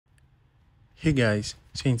Hey guys,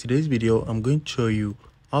 so in today's video I'm going to show you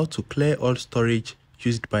how to clear all storage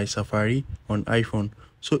used by Safari on iPhone.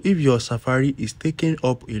 So if your Safari is taking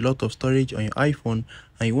up a lot of storage on your iPhone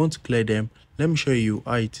and you want to clear them, let me show you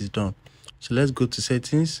how it is done. So let's go to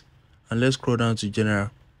settings and let's scroll down to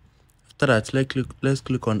general. After that, let's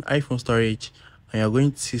click on iPhone storage and you're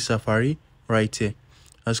going to see Safari right here.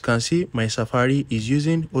 As you can see, my Safari is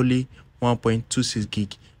using only 1.26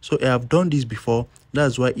 gig. So I have done this before,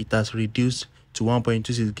 that's why it has reduced to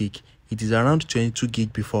 1.26 gig. It is around 22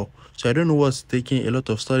 gig before. So I don't know what's taking a lot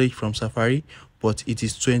of storage from Safari, but it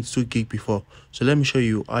is 22 gig before. So let me show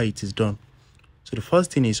you how it is done. So the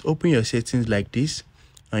first thing is open your settings like this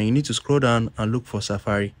and you need to scroll down and look for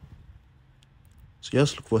Safari. So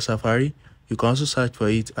just look for Safari. You can also search for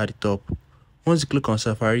it at the top. Once you click on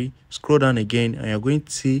Safari, scroll down again and you're going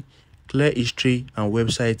to see clear history and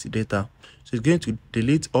website data. So it's going to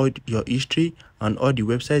delete all your history and all the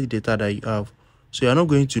website data that you have. So you're not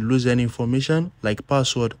going to lose any information like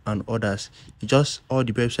password and others. It's just all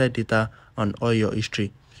the website data and all your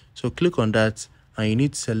history. So click on that and you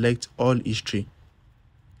need to select all history.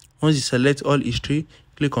 Once you select all history,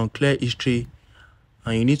 click on clear history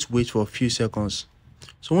and you need to wait for a few seconds.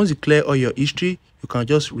 So once you clear all your history, you can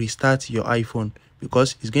just restart your iPhone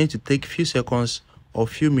because it's going to take few seconds or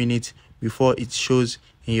few minutes before it shows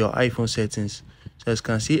in your iPhone settings. So as you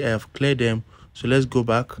can see, I have cleared them. So let's go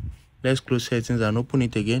back. Let's close settings and open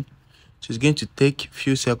it again. So it's going to take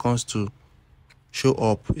few seconds to show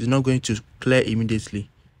up. It's not going to clear immediately.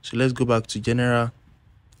 So let's go back to general,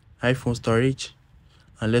 iPhone storage,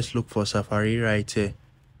 and let's look for Safari right here.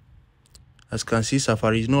 As you can see,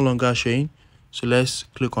 Safari is no longer showing. So let's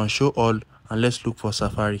click on show all and let's look for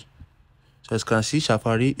Safari. So as you can see,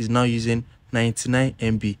 Safari is now using 99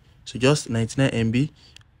 MB. So just 99 MB, it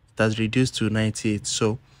has reduced to 98.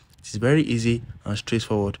 So it is very easy and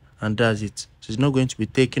straightforward, and that's it. So it's not going to be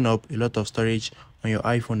taking up a lot of storage on your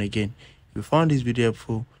iPhone again. If you found this video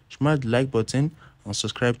helpful, smash the like button and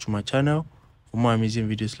subscribe to my channel for more amazing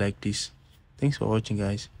videos like this. Thanks for watching,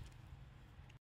 guys.